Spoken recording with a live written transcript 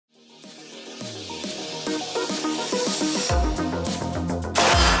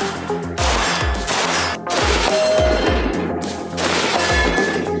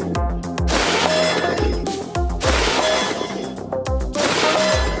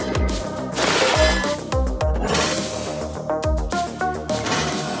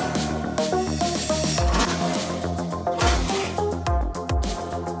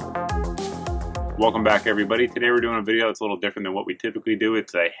Welcome back, everybody. Today we're doing a video that's a little different than what we typically do.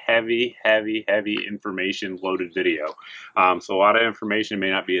 It's a heavy information loaded video. So a lot of information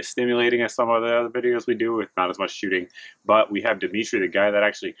may not be as stimulating as some of the other videos we do with not as much shooting, but we have Dimitri, the guy that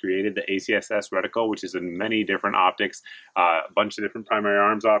actually created the ACSS Reticle, which is in many different optics, a bunch of different primary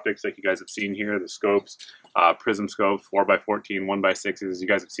arms optics like you guys have seen here, the scopes, prism scopes, 4x14, 1x6s. You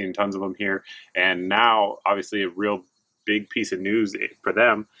guys have seen tons of them here. And now, obviously, a real big piece of news for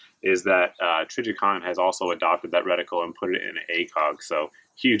them is that Trigicon has also adopted that reticle and put it in an ACOG. So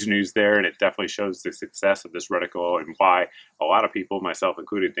huge news there, and it definitely shows the success of this reticle and why a lot of people, myself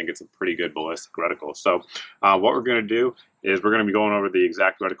included, think it's a pretty good ballistic reticle. So what we're going to do is we're going to be going over the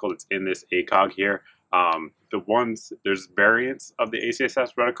exact reticle that's in this ACOG here. There's variants of the ACSS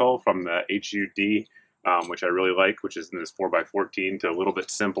reticle from the HUD, which I really like, which is in this 4x14, to a little bit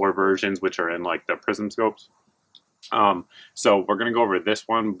simpler versions, which are in like the prism scopes. So we're going to go over this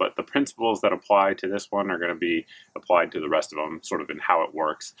one, but the principles that apply to this one are going to be applied to the rest of them, sort of in how it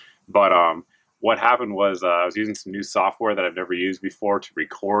works. But what happened was I was using some new software that I've never used before to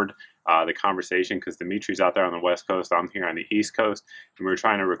record the conversation, because Dimitri's out there on the West Coast, I'm here on the East Coast, and we were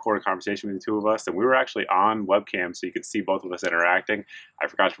trying to record a conversation with the two of us, and we were actually on webcam so you could see both of us interacting. I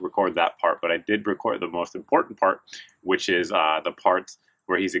forgot to record that part, but I did record the most important part, which is the parts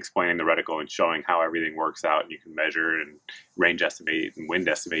where he's explaining the reticle and showing how everything works out, and you can measure and range estimate and wind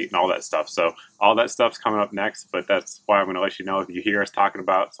estimate and all that stuff. So all that stuff's coming up next, but that's why I'm going to let you know if you hear us talking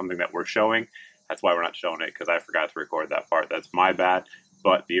about something that we're showing, that's why we're not showing it, because I forgot to record that part. That's my bad,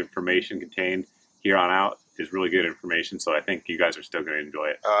 but the information contained here on out is really good information, so I think you guys are still going to enjoy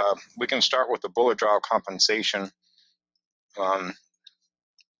it. We can start with the bullet drop compensation.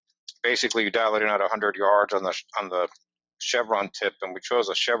 Basically, you dial it in at 100 yards on the chevron tip, and we chose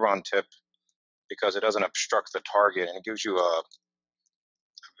a chevron tip because it doesn't obstruct the target, and it gives you a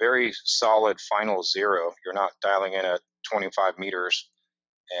very solid final zero. You're not dialing in at 25 meters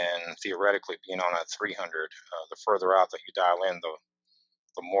and theoretically being on at 300. The further out that you dial in,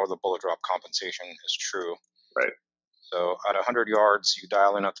 the more the bullet drop compensation is true. Right. So at 100 yards, you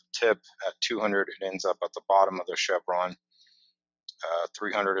dial in at the tip. At 200, it ends up at the bottom of the chevron.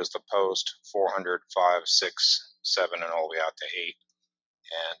 300 is the post, 400, 5, 6, 7, and all the way out to 8.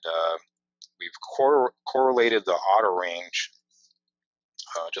 And we've correlated the auto range,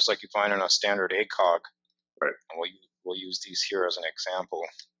 just like you find in a standard ACOG. Right. And we'll use these here as an example.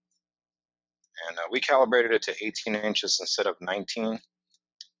 And we calibrated it to 18 inches instead of 19,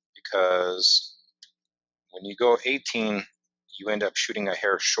 because when you go 18, you end up shooting a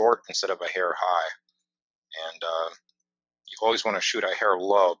hair short instead of a hair high. And you always want to shoot a hair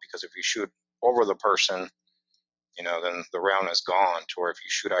low, because if you shoot over the person, then the round is gone. To where if you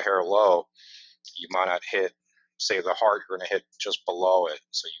shoot a hair low, you might not hit, say, the heart, you're going to hit just below it.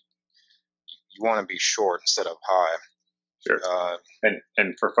 So you want to be short instead of high. Sure.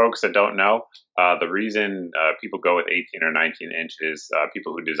 And for folks that don't know, the reason people go with 18 or 19 inches,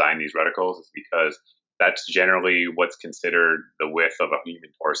 people who design these reticles, is because that's generally what's considered the width of a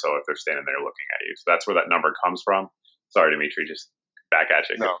human torso if they're standing there looking at you. So that's where that number comes from. Sorry, Dimitri, just back at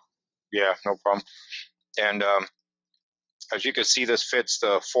you. No, yeah, no problem. And as you can see, this fits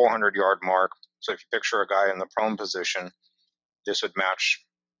the 400-yard mark. So if you picture a guy in the prone position, this would match.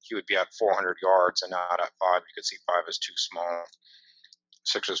 He would be at 400 yards and not at 5. You could see 5 is too small.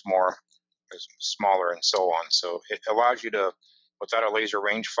 6 is smaller, and so on. So it allows you to, without a laser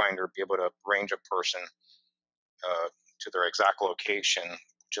rangefinder, be able to range a person to their exact location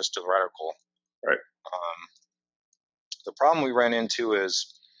just to the reticle. Right. The problem we ran into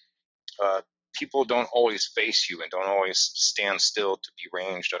is people don't always face you and don't always stand still to be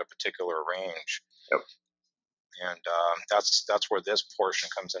ranged at a particular range. Yep. And that's where this portion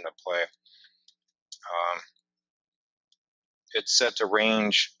comes into play. It's set to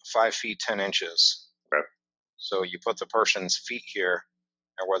range 5 feet 10 inches. Okay. So you put the person's feet here,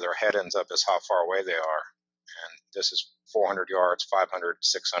 and where their head ends up is how far away they are. And this is 400 yards, 500,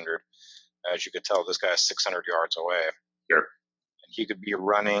 600. As you could tell, this guy is 600 yards away. Sure. And he could be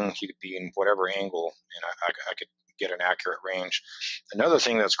running, he could be in whatever angle, and I could get an accurate range. Another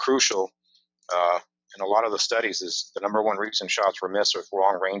thing that's crucial in a lot of the studies is the number one reason shots were missed with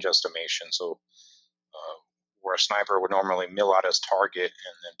wrong range estimation. So where a sniper would normally mill out his target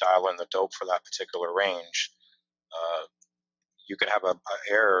and then dial in the dope for that particular range, you could have a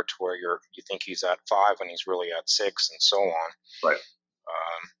error to where you think he's at 5 when he's really at 6, and so on. Right.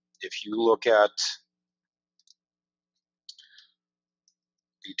 If you look at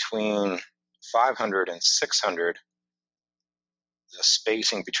between 500 and 600, the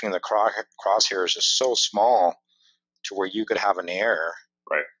spacing between the crosshairs is so small to where you could have an error.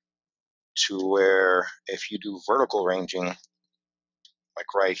 Right. to where if you do vertical ranging,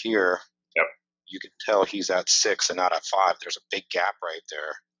 like right here, Yep. you can tell he's at 6 and not at 5. There's a big gap right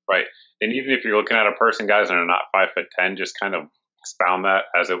there. Right. And even if you're looking at a person, guys, and are not 5'10", just kind of expound that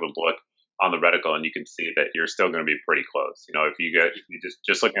as it would look on the reticle, and you can see that you're still going to be pretty close. You know, if you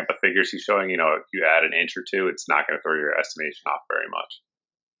just looking at the figures he's showing, you know, if you add an inch or two, it's not going to throw your estimation off very much.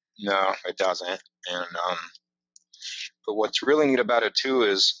 No, it doesn't. And but what's really neat about it too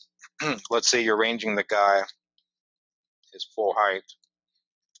is, let's say you're ranging the guy his full height,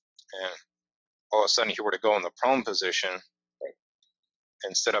 and all of a sudden he were to go in the prone position,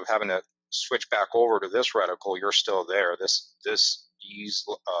 instead of having to switch back over to this reticle, you're still there. These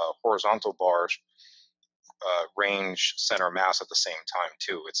horizontal bars range center mass at the same time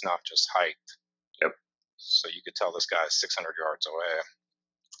too. It's not just height. Yep. So you could tell this guy is 600 yards away.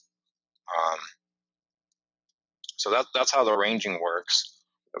 So that's how the ranging works.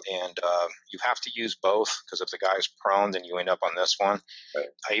 And you have to use both, because if the guy's prone, then you end up on this one. Right.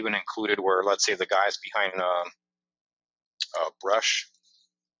 I even included where, let's say the guy's behind a brush.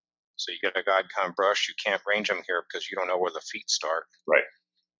 So you get a guide kind of brush, you can't range him here because you don't know where the feet start. Right.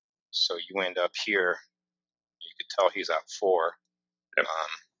 So you end up here. You could tell he's at 4. Yep.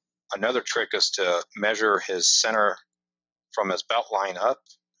 Another trick is to measure his center from his belt line up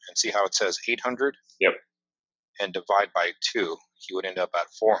and see how it says 800. Yep. And divide by 2. He would end up at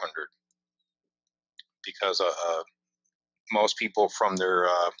 400. Because most people from their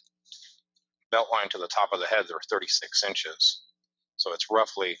belt line to the top of the head, they're 36 inches. So it's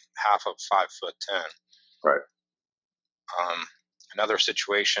roughly half of 5'10". Right. Another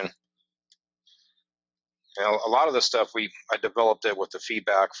situation, you know, a lot of the stuff I developed it with the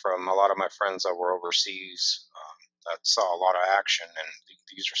feedback from a lot of my friends that were overseas, that saw a lot of action, and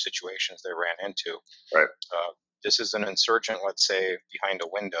these are situations they ran into. Right. This is an insurgent, let's say, behind a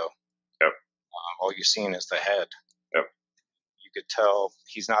window. Yep. All you're seeing is the head. Yep. You could tell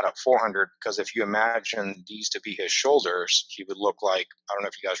he's not at 400, because if you imagine these to be his shoulders, he would look like, I don't know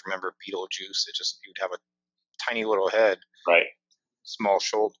if you guys remember Beetlejuice. He would have a tiny little head, right, small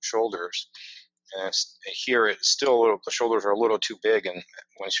shoulders. And here it's still a little, the shoulders are a little too big, and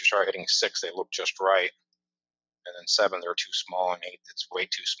once you start hitting 6, they look just right. And then 7, they're too small, and 8, it's way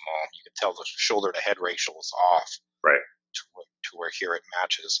too small. You can tell the shoulder to head ratio is off. Right. To where here it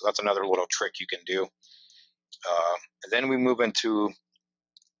matches. So that's another little trick you can do. And then we move into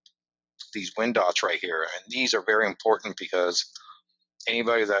these wind dots right here, and these are very important because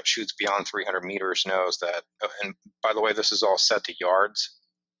anybody that shoots beyond 300 meters knows that. And by the way, this is all set to yards.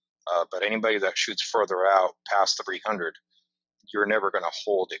 But anybody that shoots further out past 300, you're never going to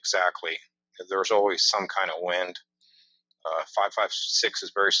hold exactly. There's always some kind of wind. 5.56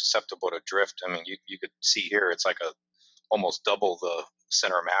 is very susceptible to drift. I mean, you could see here it's like almost double the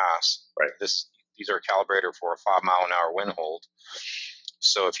center mass. Right. These are calibrated for a 5-mile-an-hour wind hold.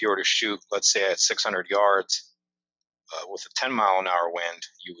 So if you were to shoot, let's say at 600 yards with a 10-mile-an-hour wind,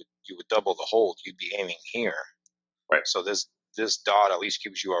 you would double the hold. You'd be aiming here. Right. So this dot at least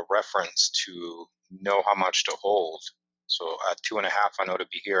gives you a reference to know how much to hold. So at 2.5, I know to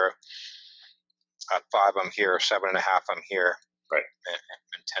be here. At 5, I'm here. 7.5, I'm here. Right.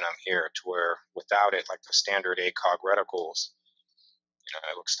 And 10, I'm here. To where without it, like the standard ACOG reticles, you know,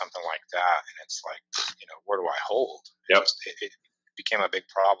 it looks something like that, and it's like, you know, where do I hold? Yep. It became a big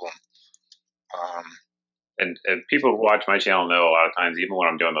problem. And people who watch my channel know a lot of times, even when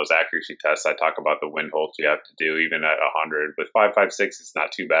I'm doing those accuracy tests, I talk about the wind holds you have to do, even at 100. With 5.56, it's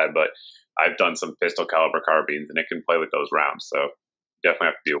not too bad, but I've done some pistol caliber carbines, and it can play with those rounds. So definitely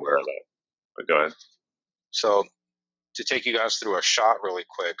have to be aware of that. But go ahead. So to take you guys through a shot really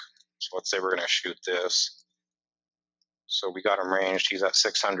quick, so let's say we're going to shoot this. So we got him ranged. He's at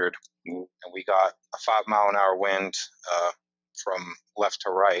 600, and we got a 5-mile-an-hour wind from left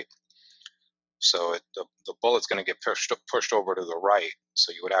to right. So the bullet's going to get pushed over to the right.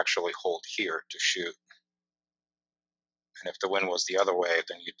 So you would actually hold here to shoot. And if the wind was the other way,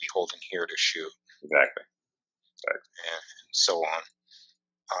 then you'd be holding here to shoot. Exactly. And so on.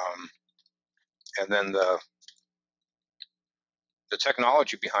 And then the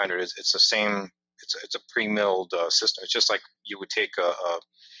technology behind it is it's the same. It's a pre-milled system. It's just like you would take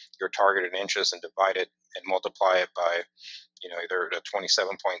your target in inches and divide it and multiply it by, you know, either a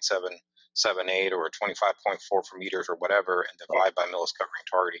 27.778 or a 25.4 for meters or whatever, and divide by millis covering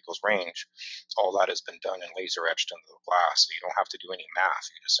target equals range. All that has been done and laser etched into the glass, so you don't have to do any math.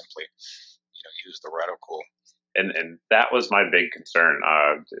 You just simply, you know, use the reticle. And that was my big concern.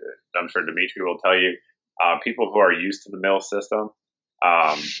 I'm sure Dimitri will tell you, people who are used to the mill system,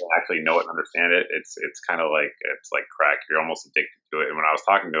 and actually know it and understand it, it's kind of like crack. You're almost addicted to it. And when I was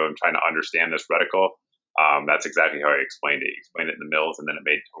talking to him, trying to understand this reticle, that's exactly how he explained it. He explained it in the mills, and then it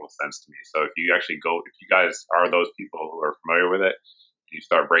made total sense to me. So if you actually go, if you guys are those people who are familiar with it, you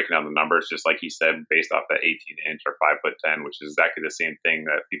start breaking down the numbers, just like he said, based off that 18-inch or 5'10", which is exactly the same thing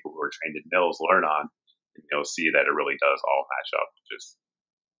that people who are trained in mills learn on. And you'll see that it really does all match up,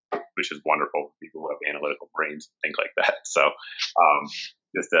 which is wonderful for people who have analytical brains, things like that. So,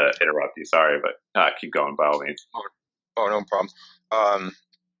 just to interrupt you, sorry, but keep going by all means. Oh, no problem.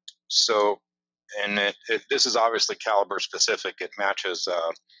 So, and this is obviously caliber specific. It matches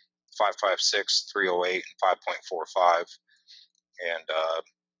 5.56, 308, and 5.45, and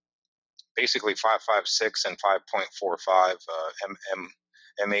basically 5.56 and 5.45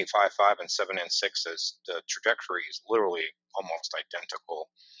 M855 and 7N6s. The trajectory is literally almost identical.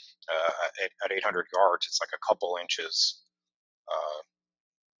 At 800 yards, it's like a couple inches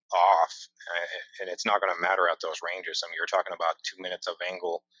off, and it's not going to matter at those ranges. I mean, you're talking about 2 minutes of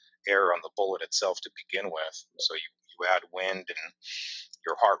angle error on the bullet itself to begin with. So you add wind and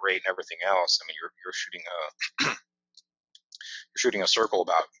your heart rate and everything else. I mean, you're shooting you're shooting a circle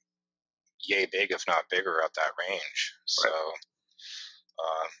about yay big, if not bigger, at that range. So,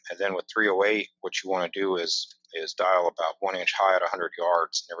 and then with 308, what you want to do is dial about 1 inch high at 100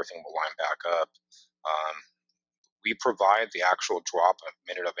 yards, and everything will line back up. We provide the actual drop a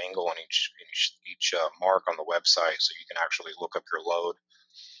minute of angle on each mark on the website, so you can actually look up your load.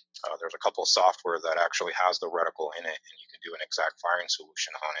 There's a couple of software that actually has the reticle in it, and you can do an exact firing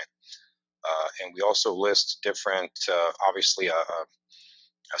solution on it. And we also list different, obviously a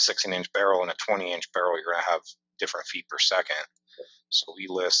 16-inch barrel and a 20-inch barrel, you're going to have different feet per second. So we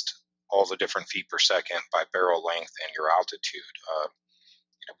list all the different feet per second by barrel length and your altitude.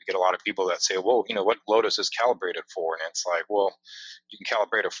 We get a lot of people that say, well, what load is this calibrated for? And it's like, well, you can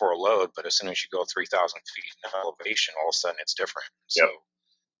calibrate it for a load, but as soon as you go 3,000 feet in elevation, all of a sudden it's different. So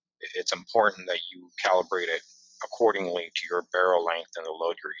it's important that you calibrate it accordingly to your barrel length and the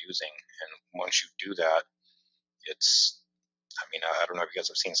load you're using. And once you do that, I don't know if you guys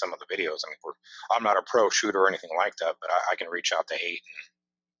have seen some of the videos. I mean, I'm not a pro shooter or anything like that, but I can reach out to 8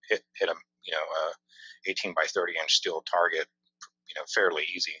 and hit a 18 by 30 inch steel target, fairly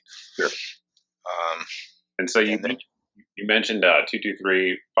easy. Sure. And so you mentioned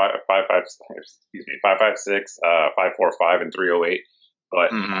 223, 556, 545, and 308,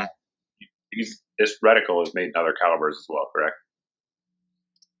 but this reticle is made in other calibers as well, correct?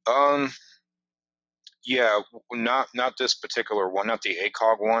 Yeah, not this particular one, not the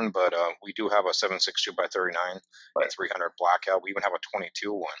ACOG one, but we do have a 7.62 by 39 and 300 blackout. We even have a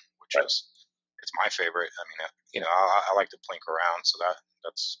 22 one, which is it's my favorite. I mean, I like to plink around, so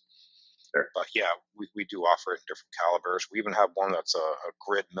that's. Sure. But yeah, we do offer it in different calibers. We even have one that's a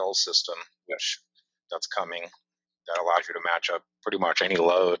grid mill system, which that's coming, that allows you to match up pretty much any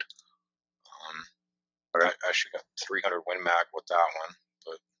load. I actually got 300 Win Mag with that one.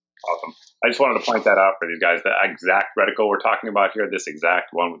 But awesome. I just wanted to point that out for these guys. The exact reticle we're talking about here, this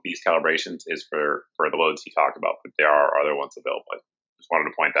exact one with these calibrations, is for the loads he talked about, but there are other ones available. I just wanted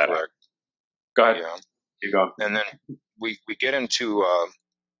to point that out. Go ahead. Yeah. Keep going. And then we get into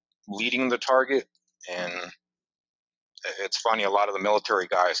leading the target, and it's funny, a lot of the military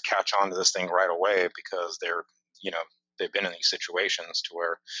guys catch on to this thing right away because they've been in these situations to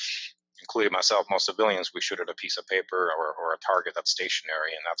where, including myself, most civilians, we shoot at a piece of paper or a target that's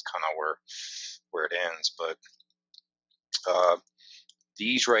stationary, and that's kind of where it ends. But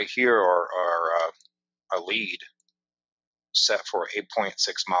these right here are a lead set for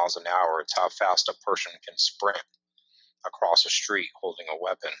 8.6 miles an hour. It's how fast a person can sprint across a street holding a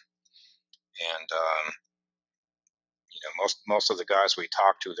weapon. And most of the guys we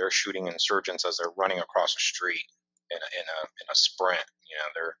talk to, they're shooting insurgents as they're running across a street in a sprint.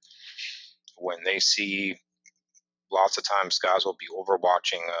 When they see, lots of times guys will be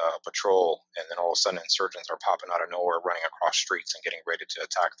overwatching a patrol, and then all of a sudden insurgents are popping out of nowhere, running across streets and getting ready to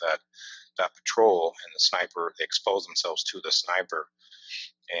attack that patrol, and the sniper, they expose themselves to the sniper,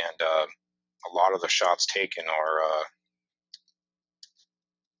 and a lot of the shots taken are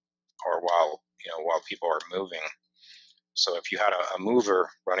while people are moving. So if you had a mover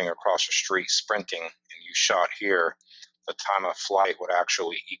running across the street sprinting and you shot here, the time of flight would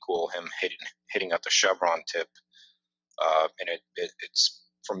actually equal him hitting at the chevron tip. And it's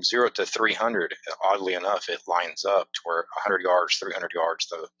from 0 to 300. Oddly enough, it lines up to where 100 yards, 300 yards,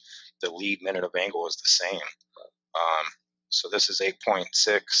 the lead minute of angle is the same. So this is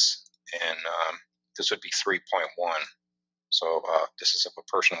 8.6, and this would be 3.1. So this is if a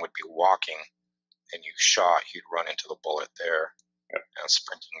person would be walking and you shot, you'd run into the bullet there. And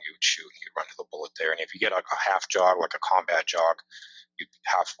sprinting, you would shoot, you'd run to the bullet there. And if you get a half jog, like a combat jog, you'd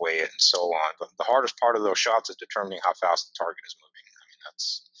halfway it and so on. But the hardest part of those shots is determining how fast the target is moving. I mean,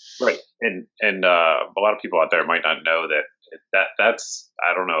 that's right. And a lot of people out there might not know that's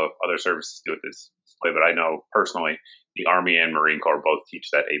I don't know if other services do it this way, but I know personally the Army and Marine Corps both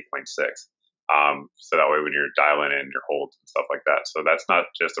teach that 8.6. So that way when you're dialing in your holds and stuff like that. So that's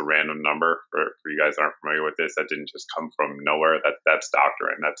not just a random number for you guys that aren't familiar with this. That didn't just come from nowhere. That's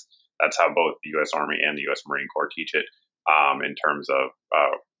doctrine. That's how both the U.S. Army and the U.S. Marine Corps teach it in terms of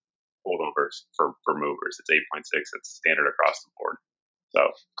holdovers for movers. It's 8.6. It's standard across the board. So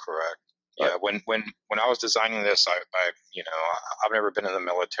correct. Yeah, when I was designing this, I I've never been in the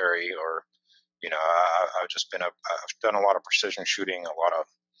military, or I've just been I've done a lot of precision shooting, a lot of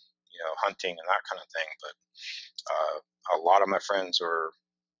hunting and that kind of thing. But a lot of my friends were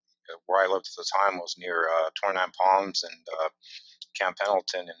where I lived at the time was near 29 Palms and Camp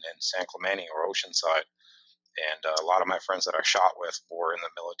Pendleton and San Clemente or Oceanside, and a lot of my friends that I shot with were in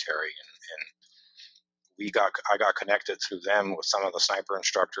the military, and I got connected through them with some of the sniper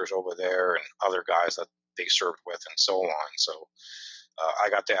instructors over there and other guys that they served with and so on. So I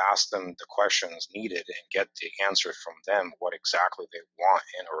got to ask them the questions needed and get the answers from them, what exactly they want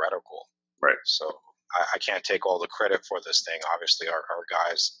in a reticle. right. So I can't take all the credit for this thing. Obviously, our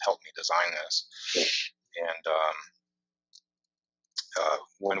guys helped me design this. Yeah. And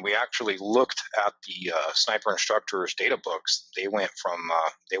when we actually looked at the sniper instructors' data books, they went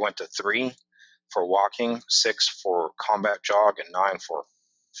to 3 for walking, 6 for combat jog, and 9 for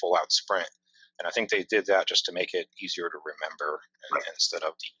full out sprint. And I think they did that just to make it easier to remember, instead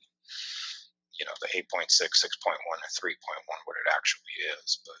of the 8.6, 6.1, or 3.1, what it actually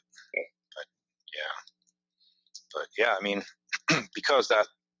is. But yeah, I mean, because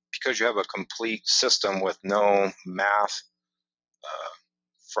you have a complete system with no math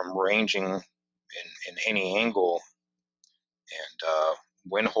from ranging in any angle, and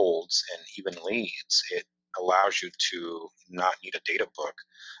wind holds and even leads, it allows you to not need a data book.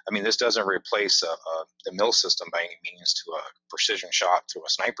 I mean, this doesn't replace the mill system by any means to a precision shot through a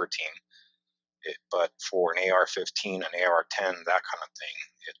sniper team, but for an AR-15, an AR-10, that kind of thing,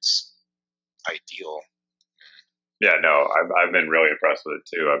 it's ideal. Yeah, no, I've been really impressed with it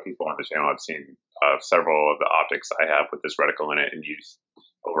too. People on the channel have seen several of the optics I have with this reticle in it and used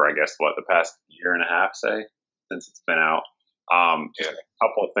over, I guess, the past year and a half, say, since it's been out. Just a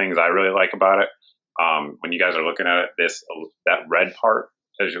couple of things I really like about it. When you guys are looking at it, that red part,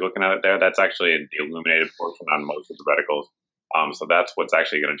 as you're looking at it there, that's actually the illuminated portion on most of the reticles. So that's what's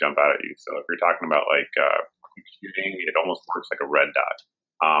actually going to jump out at you. So if you're talking about computing, it almost works like a red dot.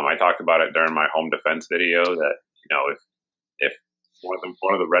 I talked about it during my home defense video that if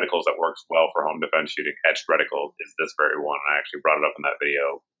one of the reticles that works well for home defense shooting, etched reticle, is this very one. I actually brought it up in that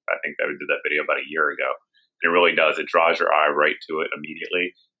video. I think that we did that video about a year ago. It really does. It draws your eye right to it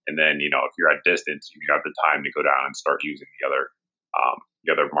immediately. And then, if you're at distance, you have the time to go down and start using the other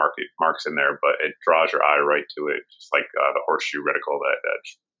marks in there. But it draws your eye right to it, just like the horseshoe reticle that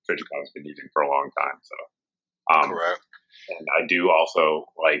Trichicom's been using for a long time. So, correct. And I do also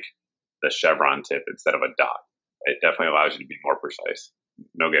like the chevron tip instead of a dot. It definitely allows you to be more precise.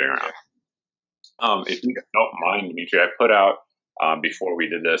 No getting around. If you don't mind, Dimitri, I put out before we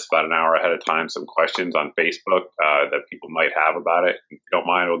did this about an hour ahead of time some questions on Facebook that people might have about it. If you don't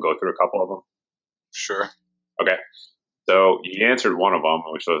mind, we'll go through a couple of them. Sure. Okay. So you answered one of them,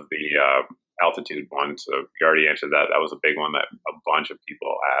 which was the altitude one. So you already answered that. That was a big one that a bunch of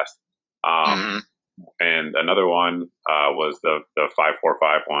people asked. And another one was the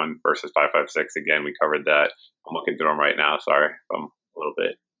 545 one versus 556. Again, we covered that. I'm looking through them right now. Sorry, a little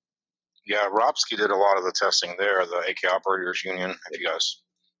bit. Yeah, Robsky did a lot of the testing there, the AK Operators Union, if you guys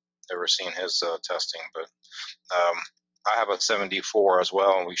ever seen his testing. But I have a 74 as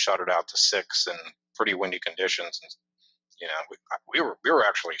well, and we shot it out to 6 in pretty windy conditions. And, we were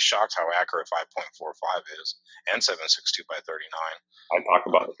actually shocked how accurate 5.45 is, and 7.62 by 39. I talk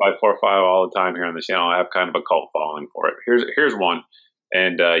about the 545 all the time here on the channel. I have kind of a cult following for it. Here's one,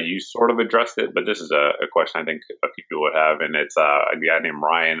 and you sort of addressed it, but this is a question I think a few people would have, and it's a guy named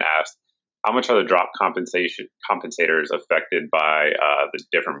Ryan asked, how much are the drop compensators affected by the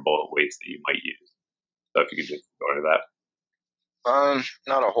different bullet weights that you might use? So if you could just go into that.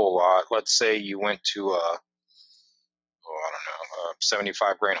 Not a whole lot. Let's say you went to a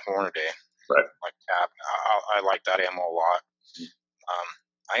 75 grain Hornady. Right. Like that. I like that ammo a lot.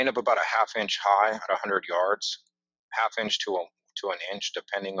 I end up about a half-inch high at 100 yards, half-inch to an inch,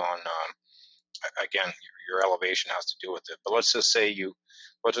 depending on again your elevation has to do with it. But let's just say you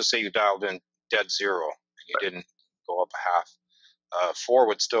dialed in dead zero and you didn't go up a half. 4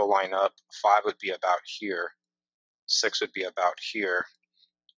 would still line up, 5 would be about here, 6 would be about here,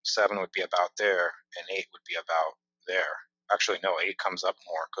 7 would be about there, and 8 would be about there. Actually, no, 8 comes up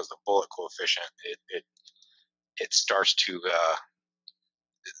more because the bullet coefficient, it starts to,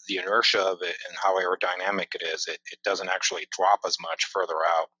 the inertia of it and how aerodynamic it is, it doesn't actually drop as much further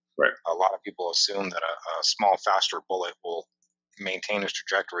out. Right. A lot of people assume that a small, faster bullet will maintain its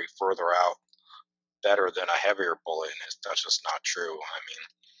trajectory further out better than a heavier bullet, and that's just not true. I mean,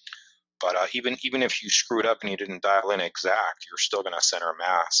 but even if you screwed up and you didn't dial in exact, you're still going to center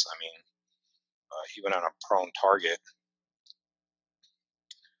mass. I mean, even on a prone target,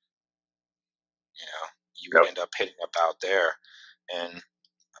 you would end up hitting about there. And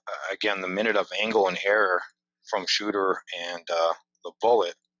again, the minute of angle and error from shooter and the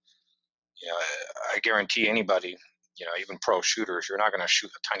bullet, I guarantee anybody, even pro shooters, you're not going to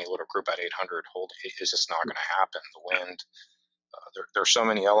shoot a tiny little group at 800. It's just not going to happen. The wind, there are so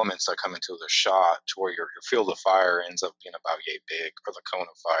many elements that come into the shot to where your field of fire ends up being about yay big, or the cone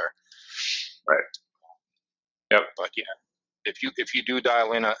of fire. Right. Yep. But yeah, if you do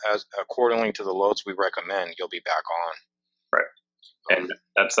dial in as accordingly to the loads we recommend, you'll be back on. Right. And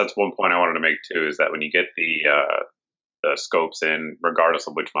that's one point I wanted to make too, is that when you get the scopes in, regardless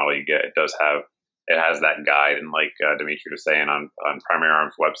of which model you get, it has that guide, and like Dimitri was saying, on Primary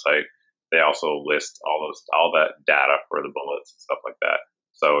Arms website, they also list all that data for the bullets and stuff like that.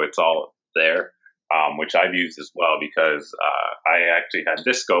 So it's all there, which I've used as well, because I actually had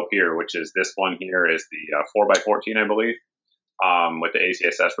this scope here, which is this one here, is the 4x14, I believe, with the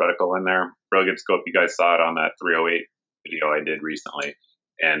ACSS Reticle in there. Really good scope. You guys saw it on that 308 video I did recently.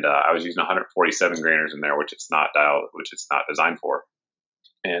 And I was using 147 grainers in there, which it's not designed for.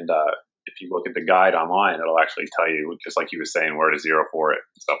 And if you look at the guide online, it'll actually tell you, just like he was saying, where to zero for it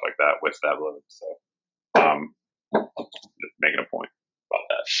and stuff like that with that load. So just making a point about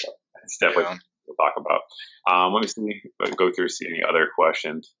that. So it's definitely we'll talk about. Let me see, go through, see any other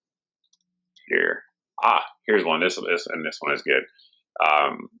questions here. Here's one. This one is good.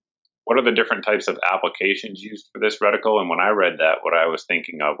 What are the different types of applications used for this reticle? And when I read that, what I was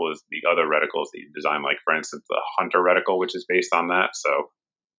thinking of was the other reticles that you design, like, for instance, the Hunter reticle, which is based on that. So,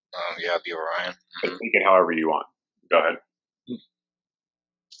 yeah, the Orion. Take it however you want. Go ahead.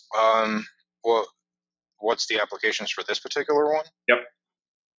 Well, what's the applications for this particular one? Yep.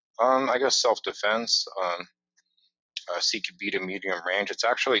 I guess self-defense, CQB to medium range. It's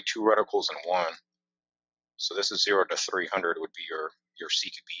actually 2 reticles in one. So this is 0 to 300 would be your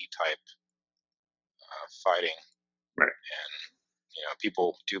CQB type fighting. Right. And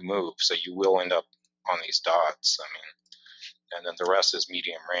people do move, so you will end up on these dots. I mean, and then the rest is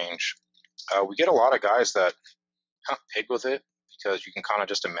medium range. We get a lot of guys that pig with it, because you can kind of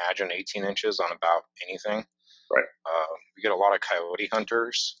just imagine 18 inches on about anything. Right. We get a lot of coyote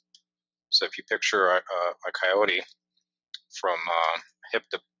hunters. So if you picture a coyote from hip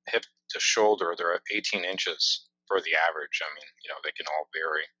to shoulder, they're at 18 inches for the average. I mean, they can all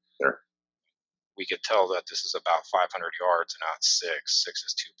vary. Sure. We could tell that this is about 500 yards and not 6. 6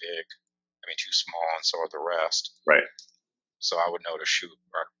 is too big. I mean, too small, and so are the rest. Right. So I would know to shoot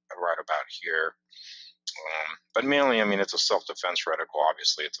right about here. But mainly, I mean, it's a self-defense reticle.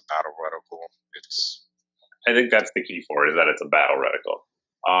 Obviously, it's a battle reticle. I think that's the key for it, is that it's a battle reticle.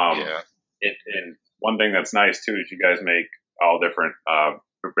 Yeah. And one thing that's nice too is you guys make all different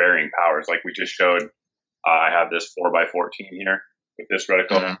varying powers. Like we just showed, I have this 4x14 here with this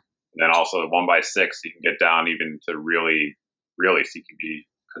reticle, and then also the 1x6. You can get down even to really CQB,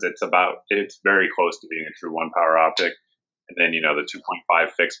 because it's very close to being a true 1-power optic. And then the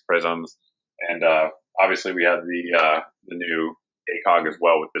 2.5 fixed prisms, and obviously we have the new ACOG as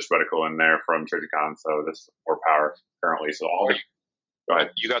well with this reticle in there from Trijicon. So this is 4-power currently. So go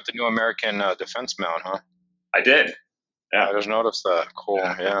ahead. You got the new American defense mount, huh? I did. Yeah. I just noticed that. Cool.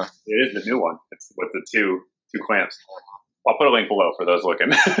 Yeah. It is the new one. It's with the two clamps. I'll put a link below for those looking.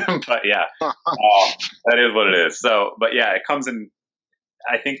 But yeah, that is what it is. So, but yeah, it comes in.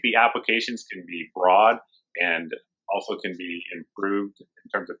 I think the applications can be broad and also can be improved in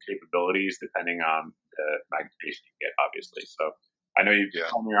terms of capabilities depending on the magnification you get, obviously. So I know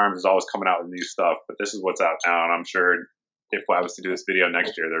Primary Arms is always coming out with new stuff, but this is what's out now, and I'm sure if I was to do this video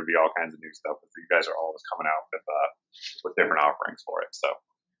next year, there'd be all kinds of new stuff. You guys are always coming out with different offerings for it. So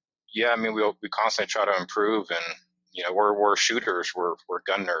yeah, I mean, we constantly try to improve, and we're shooters, we're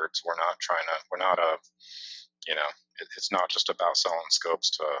gun nerds. We're not it's not just about selling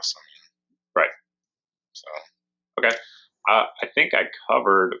scopes to us. I mean, right. So okay, I think I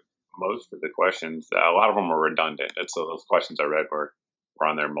covered most of the questions. A lot of them were redundant, and so those questions I read were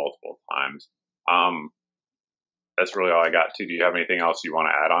on there multiple times. that's really all I got too. Do you have anything else you want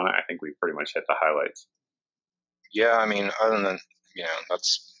to add on it? I think we pretty much hit the highlights. Yeah, I mean, other than,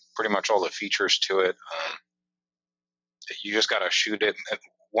 that's pretty much all the features to it. You just got to shoot it.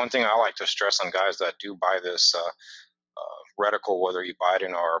 One thing I like to stress on guys that do buy this reticle, whether you buy it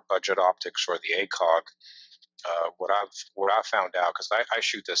in our budget optics or the ACOG, what I've found out, because I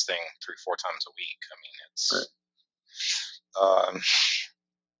shoot this thing 3-4 times a week. I mean, Right. it's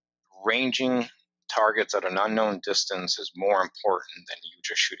ranging targets at an unknown distance is more important than you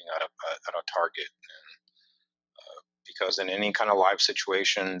just shooting at a target. Because in any kind of live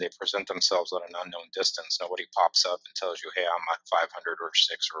situation, they present themselves at an unknown distance. Nobody pops up and tells you, "Hey, I'm at 500 or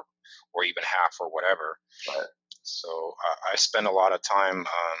 6 or even half or whatever." Right. So I spend a lot of time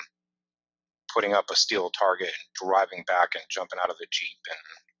putting up a steel target and driving back and jumping out of the Jeep and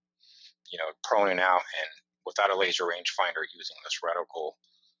proning out and without a laser rangefinder using this reticle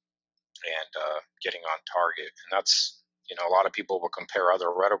and getting on target. And that's a lot of people will compare other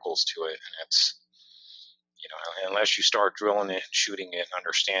reticles to it, and it's unless you start drilling it, shooting it, and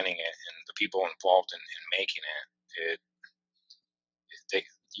understanding it, and the people involved in making it,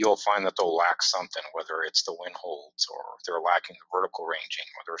 you'll find that they'll lack something, whether it's the wind holds or they're lacking the vertical ranging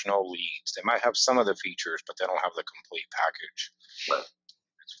or there's no leads. They might have some of the features, but they don't have the complete package. Right.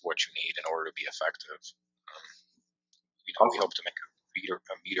 It's what you need in order to be effective. We Awesome. hope to make a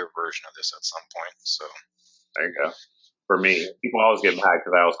meter version of this at some point. So There you go. For me, people always get mad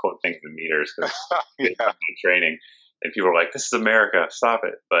because I always quote things in meters because yeah. training, and people are like, "This is America, stop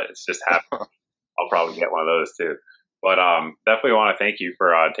it!" But it's just happening. I'll probably get one of those too. But definitely want to thank you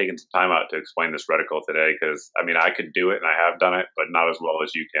for taking some time out to explain this reticle today. Because I mean, I could do it and I have done it, but not as well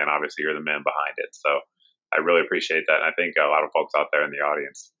as you can. Obviously, you're the man behind it, so I really appreciate that. And I think a lot of folks out there in the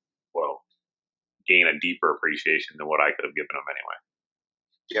audience will gain a deeper appreciation than what I could have given them anyway.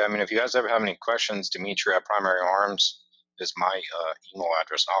 Yeah, I mean, if you guys ever have any questions, Dimitri at Primary Arms is my email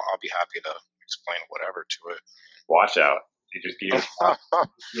address. I'll be happy to explain whatever to it. Watch out! You just gave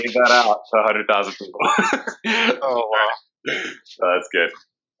that out to 100,000 people. Oh, wow. So that's good.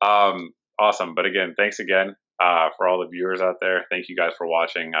 Awesome. But again, thanks again for all the viewers out there. Thank you guys for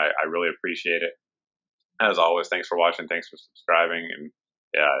watching. I really appreciate it. As always, thanks for watching. Thanks for subscribing. And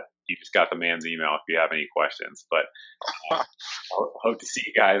yeah, you just got the man's email if you have any questions. But I hope to see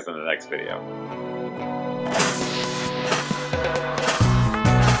you guys in the next video.